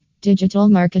Digital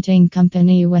marketing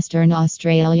company Western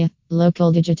Australia.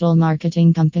 Local digital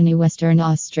marketing company Western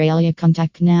Australia.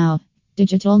 Contact now.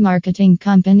 Digital marketing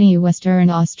company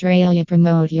Western Australia.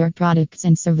 Promote your products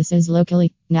and services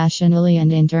locally, nationally,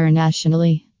 and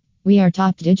internationally. We are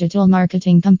top digital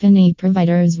marketing company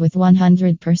providers with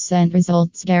 100%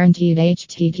 results guaranteed.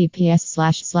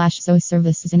 https://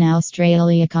 services in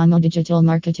Australia. Como digital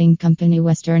marketing company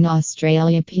Western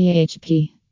Australia. PHP